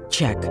wear?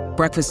 Check.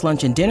 Breakfast,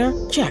 lunch, and dinner?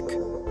 Check.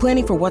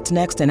 Planning for what's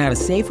next and how to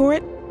save for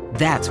it?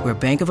 That's where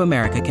Bank of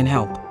America can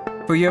help.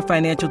 For your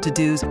financial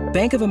to-dos,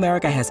 Bank of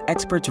America has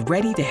experts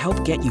ready to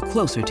help get you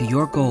closer to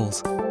your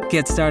goals.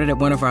 Get started at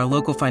one of our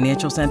local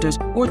financial centers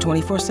or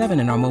 24/7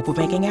 in our mobile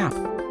banking app.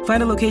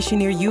 Find a location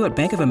near you at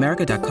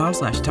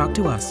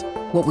bankofamerica.com/talktous.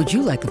 What would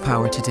you like the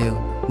power to do?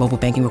 Mobile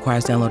banking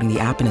requires downloading the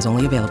app and is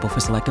only available for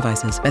select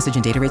devices. Message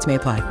and data rates may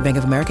apply. Bank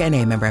of America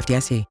NA, member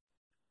FDIC.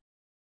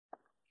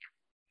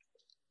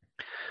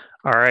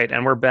 All right,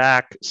 and we're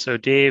back. So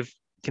Dave,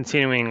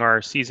 continuing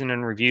our season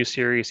in review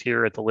series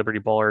here at the Liberty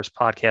Ballers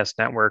Podcast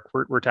Network,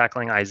 we're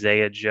tackling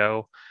Isaiah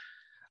Joe.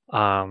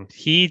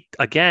 He,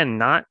 again,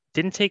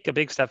 didn't take a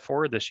big step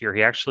forward this year.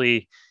 He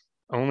actually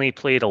only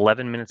played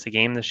 11 minutes a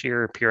game this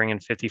year, appearing in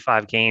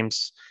 55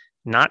 games,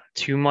 not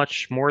too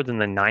much more than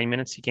the 9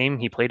 minutes a game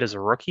he played as a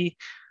rookie.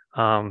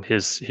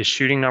 His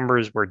shooting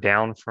numbers were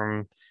down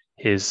from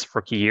his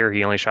rookie year.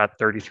 He only shot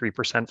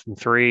 33% from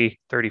three,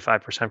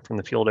 35% from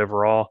the field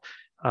overall.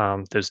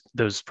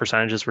 Those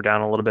percentages were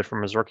down a little bit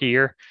from his rookie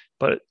year,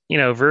 but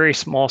very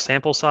small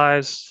sample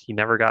size. He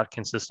never got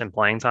consistent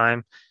playing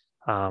time.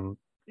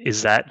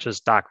 Is that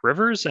just Doc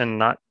Rivers and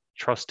not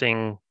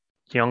trusting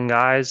young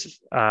guys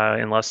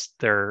unless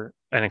they're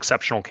an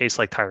exceptional case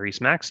like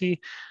Tyrese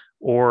Maxey,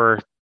 or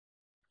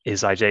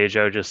is Isaiah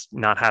Joe just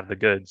not have the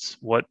goods?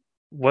 What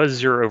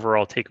was your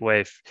overall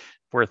takeaway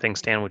where things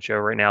stand with Joe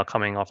right now,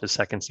 coming off his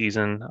second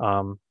season,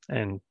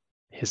 and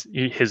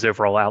his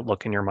overall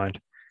outlook in your mind?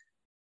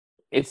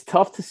 It's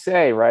tough to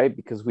say, right?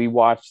 Because we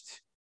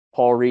watched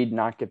Paul Reed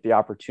not get the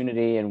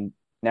opportunity, and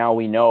now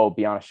we know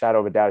beyond a shadow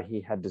of a doubt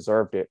he had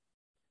deserved it.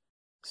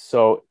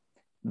 So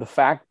the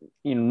fact,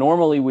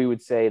 normally we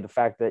would say the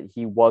fact that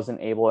he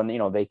wasn't able, and,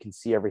 they can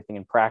see everything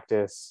in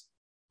practice,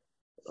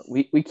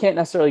 we can't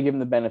necessarily give him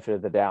the benefit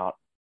of the doubt.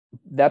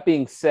 That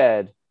being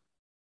said,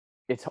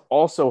 it's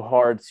also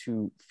hard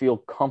to feel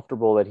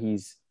comfortable that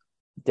he's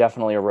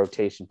definitely a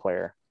rotation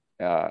player.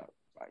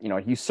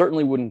 You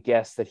certainly wouldn't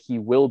guess that he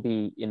will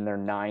be in their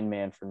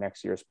 9-man for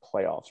next year's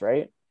playoffs,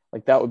 right?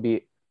 Like that would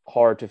be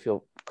hard to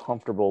feel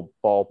comfortable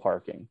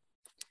ballparking.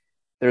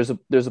 There's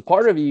a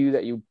part of you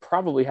that you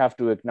probably have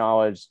to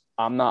acknowledge.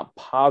 I'm not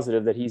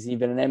positive that he's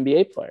even an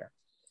NBA player.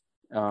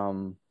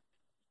 And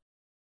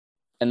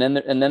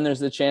then there's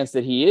the chance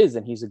that he is,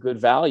 and he's a good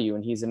value,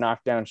 and he's a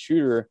knockdown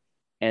shooter.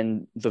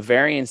 And the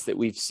variance that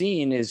we've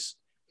seen is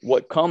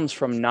what comes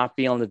from not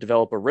being able to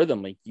develop a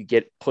rhythm. Like you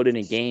get put in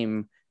a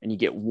game and you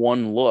get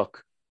one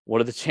look.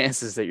 What are the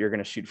chances that you're going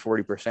to shoot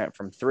 40%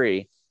 from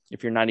three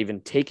if you're not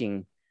even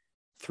taking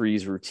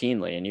threes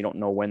routinely and you don't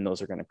know when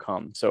those are going to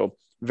come? So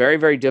very,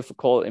 very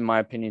difficult, in my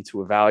opinion,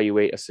 to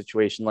evaluate a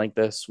situation like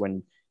this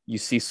when you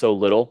see so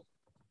little.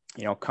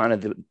 Kind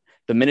of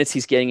the minutes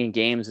he's getting in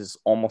games is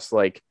almost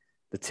like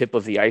the tip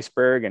of the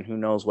iceberg, and who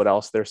knows what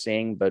else they're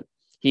seeing. But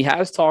he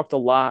has talked a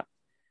lot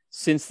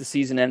since the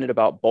season ended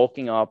about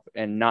bulking up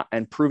and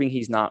proving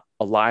he's not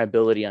a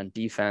liability on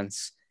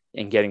defense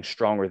and getting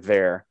stronger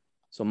there.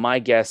 So my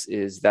guess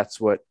is that's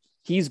what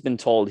he's been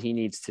told he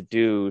needs to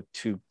do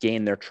to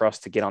gain their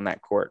trust to get on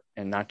that court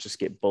and not just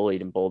get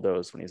bullied and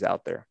bulldozed when he's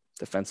out there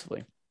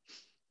defensively.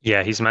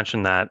 Yeah, he's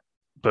mentioned that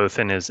both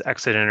in his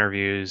exit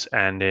interviews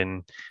and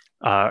in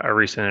a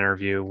recent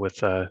interview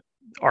with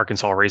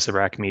Arkansas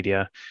Razorback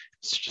media.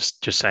 It's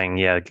just saying,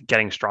 yeah,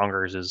 getting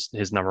stronger is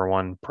his number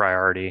one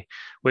priority,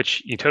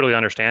 which you totally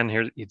understand.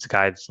 Here, it's a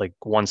guy that's like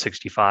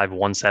 165,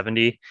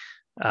 170,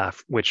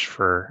 which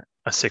for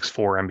a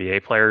 6'4"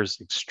 NBA player is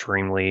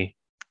extremely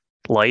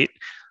light.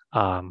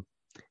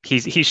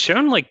 He's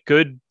shown like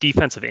good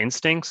defensive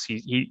instincts.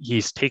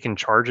 He's taken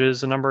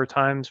charges a number of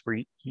times where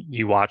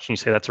you watch and you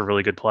say that's a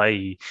really good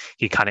play.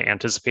 He kind of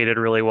anticipated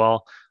really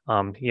well.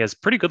 He has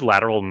pretty good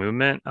lateral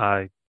movement.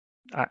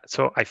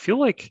 So I feel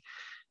like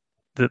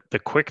the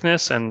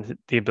quickness and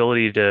the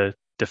ability to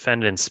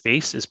defend in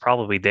space is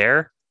probably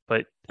there.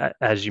 But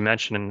as you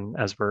mentioned, and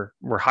as we're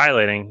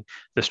highlighting,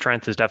 the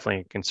strength is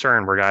definitely a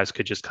concern where guys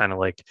could just kind of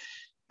like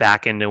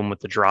back into him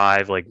with the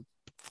drive, like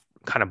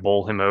kind of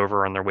bowl him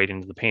over on their way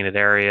into the painted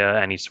area.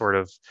 Any sort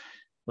of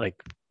like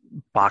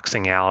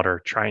boxing out or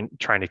trying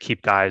to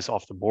keep guys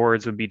off the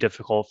boards would be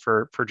difficult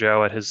for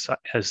Joe at his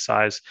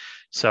size.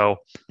 So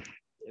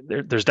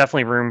there's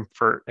definitely room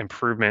for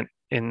improvement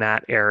in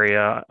that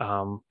area.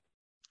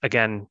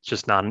 Again,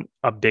 just not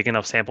a big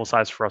enough sample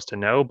size for us to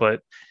know.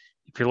 But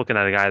if you're looking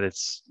at a guy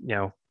that's,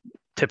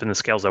 tipping the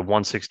scales at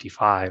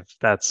 165,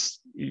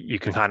 you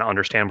can kind of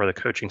understand where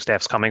the coaching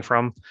staff's coming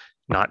from,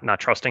 not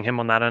trusting him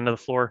on that end of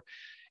the floor.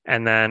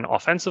 And then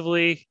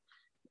offensively,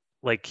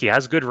 like he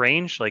has good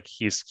range. Like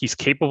he's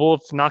capable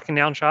of knocking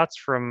down shots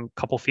from a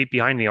couple feet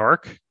behind the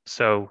arc.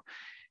 So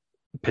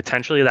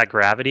potentially that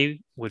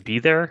gravity would be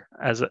there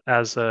as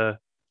a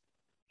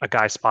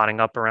guy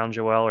spotting up around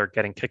Joel or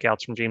getting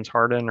kickouts from James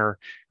Harden or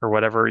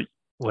whatever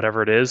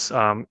it is.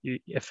 I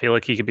feel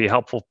like he could be a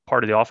helpful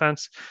part of the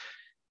offense.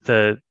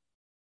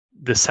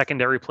 The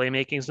secondary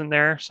playmaking isn't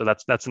there, so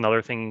that's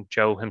another thing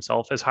Joe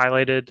himself has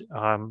highlighted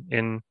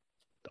in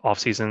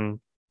offseason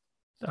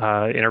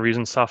interviews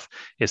and stuff,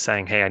 is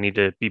saying, hey, I need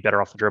to be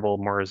better off the dribble,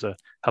 more as a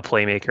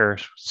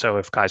playmaker. So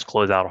if guys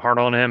close out hard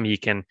on him, he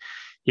can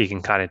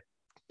kind of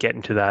get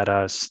into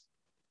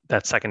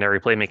that secondary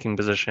playmaking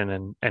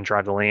position and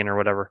drive the lane or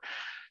whatever.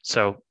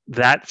 So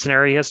that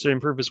scenario has to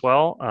improve as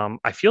well.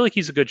 I feel like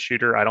he's a good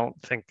shooter. I don't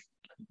think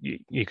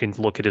you can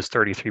look at his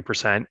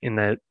 33% in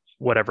the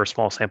whatever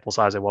small sample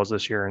size it was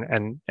this year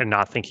and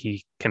not think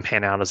he can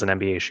pan out as an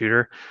NBA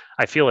shooter.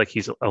 I feel like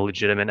he's a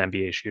legitimate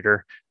NBA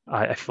shooter.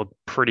 I feel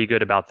pretty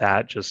good about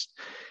that. Just,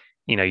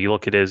 you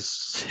look at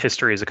his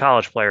history as a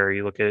college player,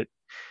 you look at,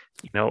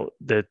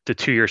 the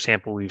 2-year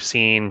sample we've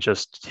seen,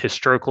 just his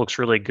stroke looks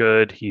really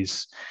good.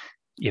 He's,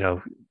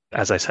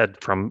 as I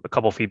said, from a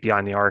couple feet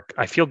behind the arc.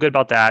 I feel good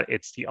about that.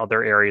 It's the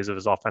other areas of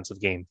his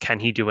offensive game. Can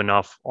he do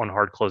enough on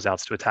hard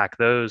closeouts to attack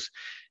those?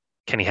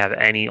 Can he have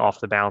any off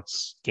the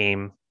bounce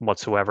game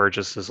whatsoever,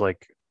 just as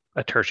like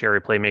a tertiary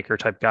playmaker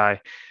type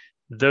guy?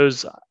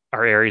 Those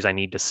are areas I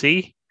need to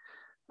see,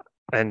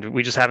 and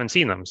we just haven't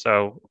seen them.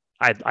 So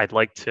I'd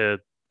like to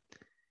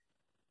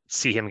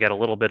see him get a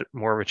little bit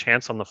more of a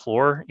chance on the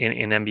floor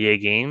in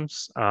NBA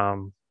games.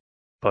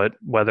 But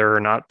whether or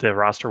not the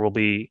roster will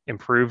be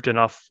improved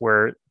enough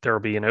where there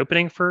will be an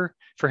opening for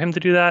him to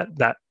do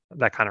that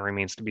kind of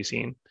remains to be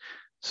seen.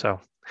 So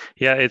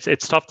yeah,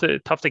 it's tough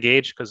to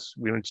gauge because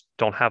we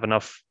don't have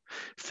enough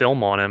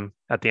film on him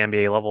at the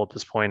NBA level at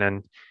this point,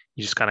 and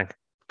you just kind of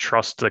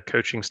trust the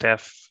coaching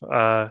staff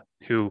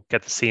who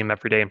get to see him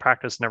every day in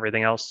practice and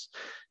everything else.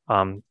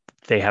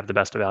 They have the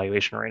best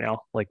evaluation right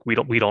now. Like we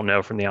don't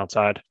know from the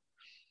outside.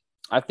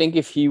 I think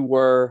if he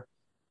were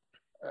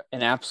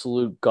an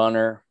absolute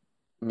gunner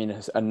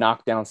a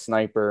knockdown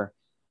sniper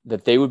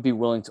that they would be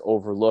willing to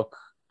overlook.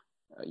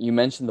 You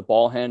mentioned the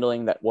ball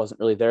handling that wasn't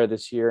really there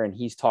this year, and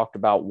he's talked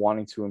about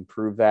wanting to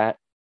improve that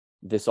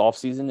this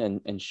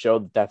offseason and show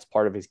that that's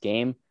part of his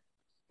game.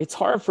 It's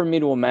hard for me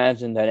to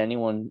imagine that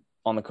anyone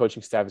on the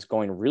coaching staff is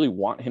going to really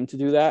want him to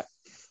do that,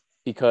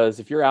 because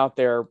if you're out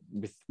there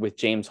with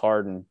James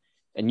Harden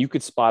and you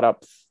could spot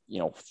up,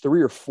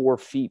 3 or 4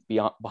 feet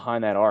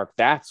behind that arc,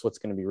 that's what's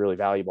going to be really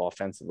valuable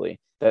offensively.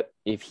 That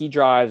if he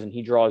drives and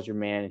he draws your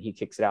man and he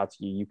kicks it out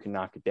to you, you can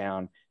knock it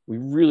down. We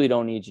really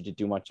don't need you to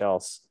do much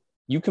else.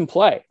 You can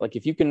play. Like,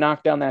 if you can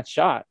knock down that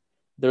shot,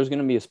 there's going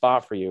to be a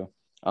spot for you.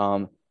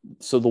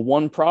 So the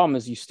one problem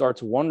is you start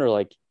to wonder,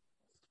 like,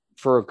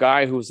 for a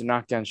guy who is a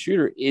knockdown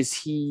shooter,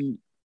 is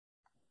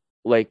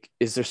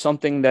there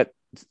something that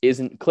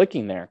isn't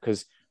clicking there?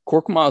 Because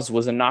Korkmaz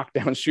was a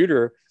knockdown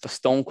shooter, a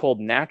stone cold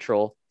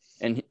natural,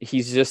 and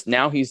he's just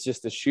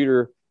a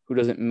shooter who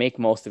doesn't make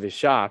most of his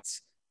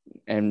shots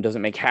and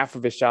doesn't make half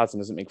of his shots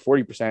and doesn't make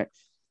 40%.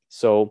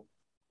 So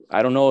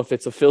I don't know if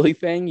it's a Philly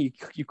thing.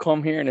 You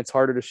come here and it's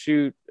harder to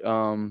shoot.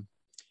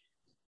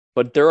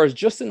 But there are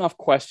just enough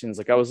questions.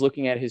 Like, I was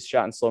looking at his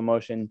shot in slow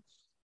motion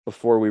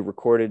before we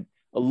recorded.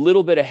 A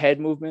little bit of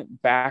head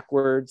movement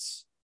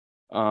backwards,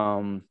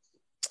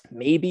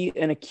 maybe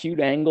an acute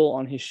angle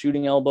on his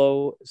shooting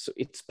elbow. So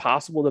it's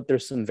possible that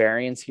there's some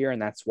variance here,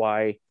 and that's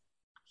why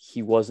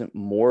he wasn't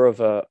more of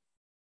a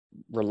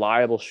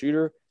reliable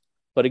shooter.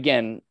 But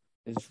again,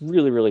 it's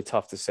really, really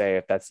tough to say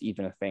if that's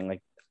even a thing.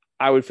 Like,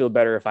 I would feel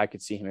better if I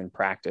could see him in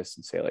practice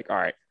and say, like, all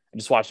right, I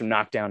just watched him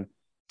knock down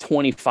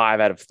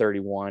 25 out of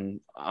 31.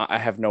 I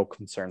have no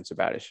concerns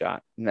about his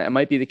shot. And that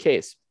might be the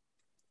case.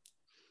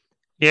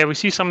 Yeah, we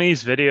see some of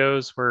these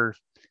videos where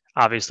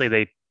obviously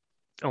they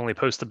only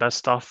post the best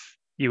stuff,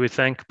 you would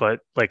think,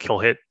 but like, he'll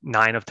hit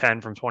 9 of 10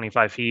 from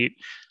 25 feet.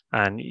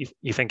 And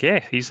you think,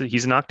 yeah, he's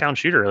a knockdown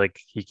shooter. Like,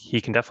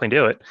 he can definitely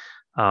do it.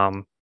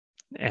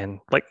 And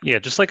like, yeah,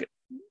 just like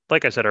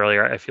I said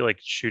earlier, I feel like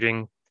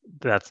shooting,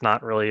 that's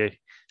not really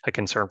a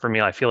concern for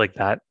me. I feel like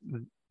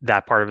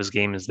that part of his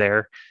game is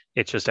there.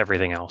 It's just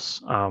everything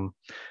else.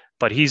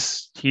 But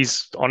he's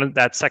on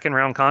that second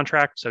round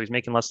contract, so he's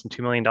making less than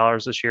 $2 million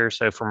this year.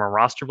 So from a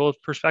roster build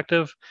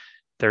perspective,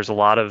 there's a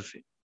lot of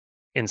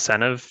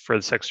incentive for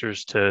the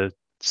Sixers to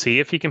see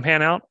if he can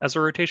pan out as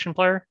a rotation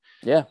player.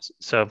 Yeah.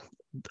 So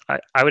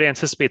I would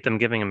anticipate them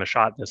giving him a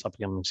shot this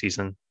upcoming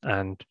season,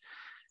 and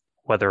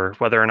whether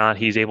or not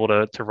he's able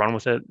to run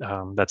with it,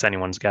 that's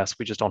anyone's guess.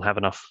 We just don't have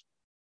enough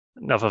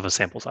of a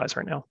sample size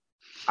right now.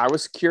 I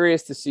was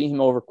curious to see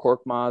him over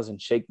Korkmaz and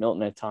Shake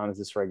Milton at times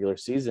this regular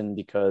season,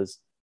 because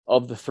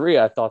of the three,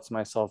 I thought to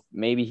myself,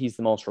 maybe he's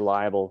the most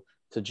reliable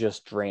to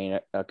just drain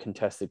a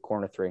contested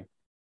corner three.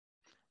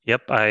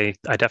 Yep, I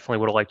definitely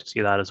would have liked to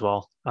see that as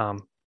well.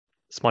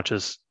 As much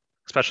as,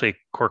 especially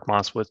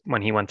Korkmaz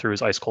when he went through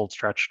his ice cold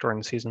stretch during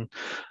the season.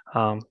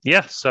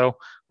 So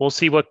we'll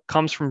see what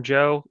comes from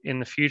Joe in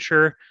the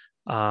future.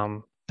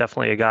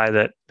 Definitely a guy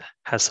that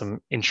has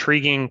some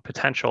intriguing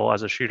potential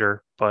as a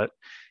shooter, but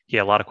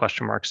a lot of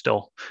question marks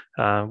still,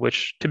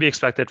 which to be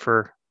expected for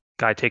a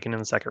guy taken in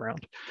the second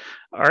round.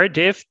 All right,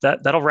 Dave,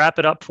 that'll wrap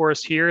it up for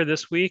us here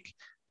this week.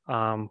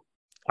 We're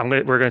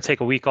going to take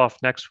a week off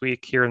next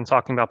week here in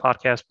Talking About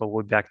Podcast, but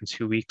we'll be back in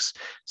 2 weeks.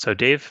 So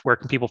Dave, where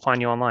can people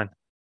find you online?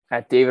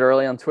 At David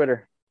Early on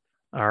Twitter.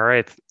 All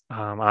right.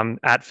 I'm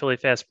at Philly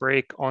Fast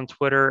Break on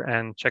Twitter,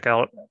 and check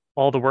out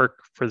all the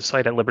work for the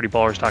site at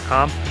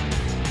libertyballers.com.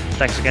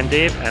 Thanks again,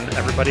 Dave, and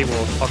everybody.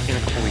 We'll talk to you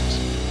in a couple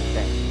weeks.